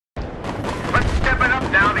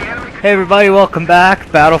Hey everybody, welcome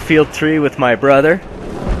back. Battlefield 3 with my brother.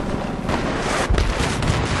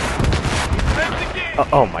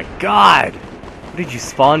 Oh my god! What did you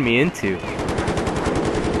spawn me into?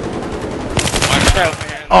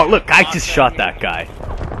 Oh look, I just shot that guy.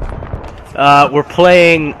 We're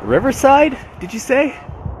playing Riverside, did you say?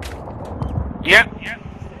 Yeah.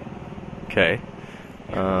 Okay.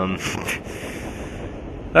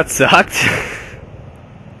 That sucked.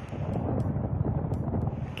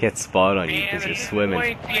 Can't spawn on you because you're swimming.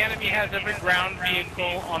 The enemy has every ground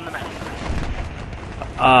vehicle on the map.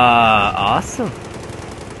 Awesome.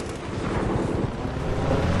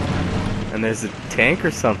 And there's a tank or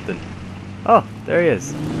something. Oh, there he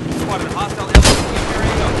is.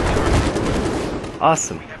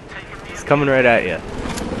 Awesome. He's coming right at you.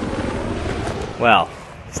 Well,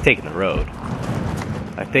 he's taking the road.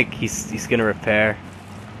 I think he's gonna repair.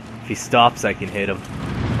 If he stops, I can hit him.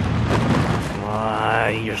 Ah,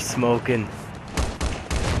 you're smoking.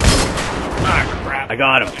 Ah, crap. I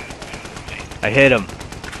got him. I hit him.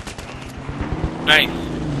 Nice.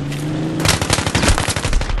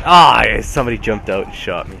 Ah, somebody jumped out and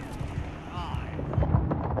shot me.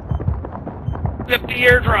 Flip the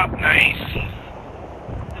airdrop. Nice.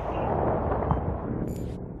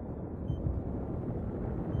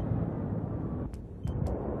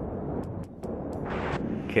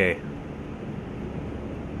 Okay.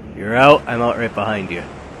 You're out, I'm out right behind you.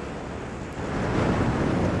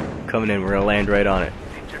 Coming in, we're gonna land right on it.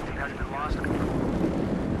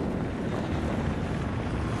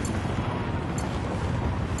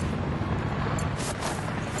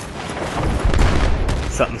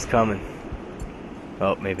 Something's coming.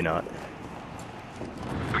 Oh, maybe not.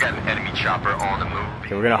 We got an enemy chopper on the move.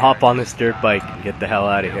 Okay, we're gonna hop on this dirt bike and get the hell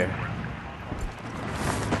out of here.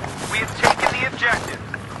 We have taken the objective.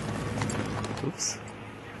 Oops.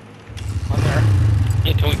 On there.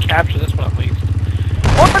 Until we capture this one at least.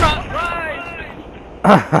 Or not!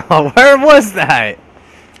 Rise! Where was that?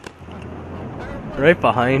 Right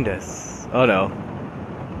behind us. Oh no.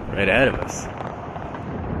 Right ahead of us.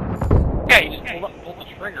 Okay, just pull the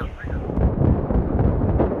trigger.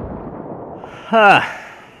 Huh.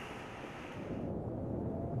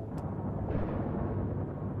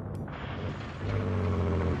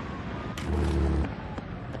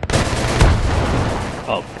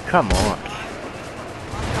 Oh, come on.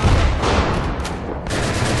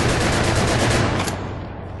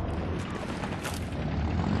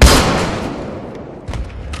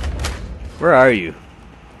 Where are you?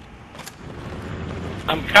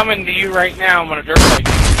 I'm coming to you right now. I'm on a dirt bike.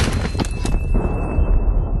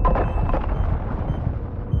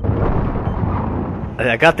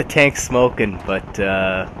 I got the tank smoking, but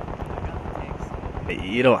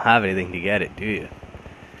you don't have anything to get it, do you?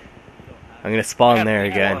 I'm gonna spawn there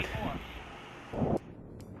again.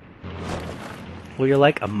 Well, you're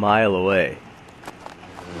like a mile away.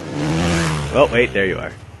 Oh, wait, there you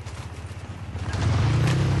are.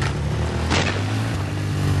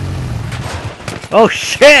 Oh,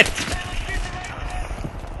 shit!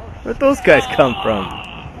 Where'd those guys come from?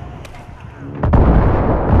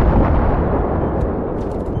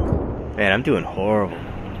 Man, I'm doing horrible.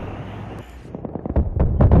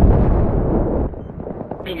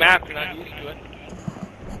 New map, you're not used to it.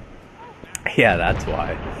 Yeah, that's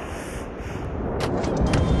why.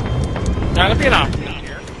 Now, there'll be an option here.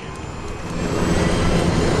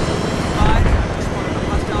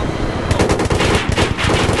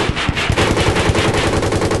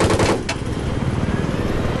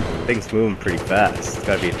 Thing's moving pretty fast. It's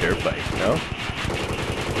gotta be a dirt bike, no?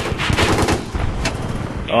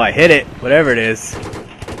 Oh, I hit it. Whatever it is.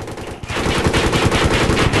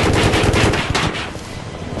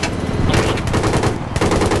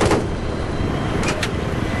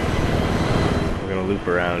 We're gonna loop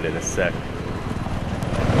around in a sec.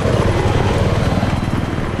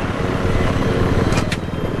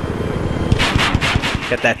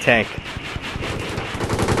 Get that tank.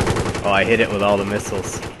 Oh, I hit it with all the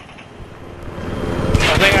missiles.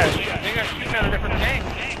 They got shooting at a different tank.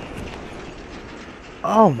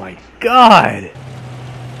 Oh my god!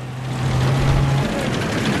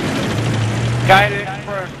 Guided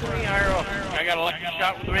for a swing arrow. I got a lucky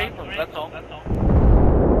shot with the April, that's all.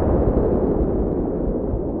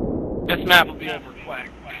 This map will be over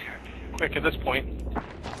quick at this point.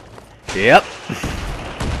 Yep.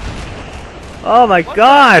 Oh my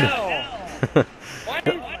god! Why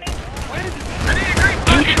did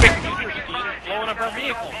blowing up our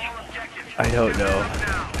vehicle? I don't know.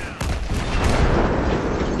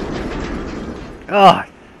 Oh,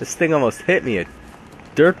 this thing almost hit me, a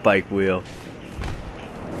dirt bike wheel.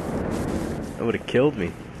 That would have killed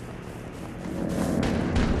me.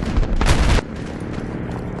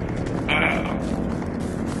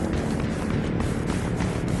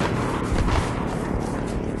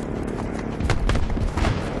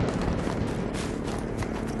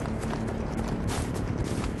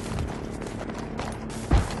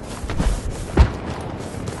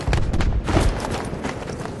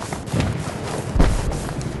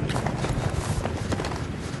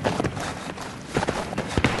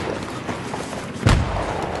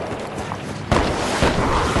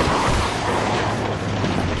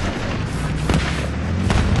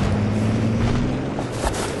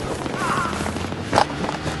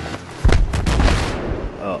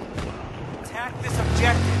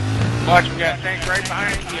 Watch, we got a tank right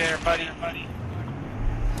behind you there, buddy.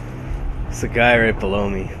 It's a guy right below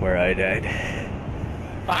me where I died.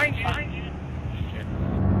 Behind you.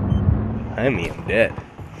 I'm even dead.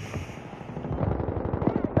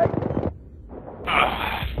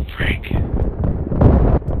 Ah, freak.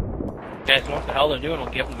 Guys know what the hell they're doing, we'll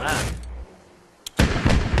give them that.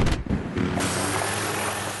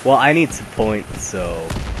 Well, I need some points, so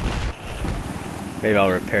maybe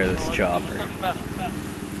I'll repair this chopper.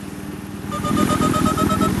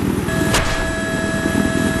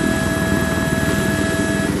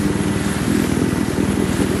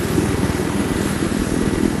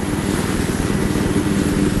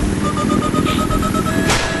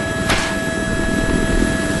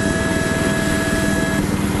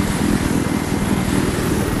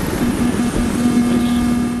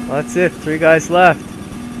 Well, that's it. 3 guys left.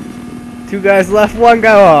 2 guys left, 1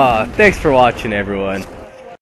 guy. Aw, thanks for watching, everyone.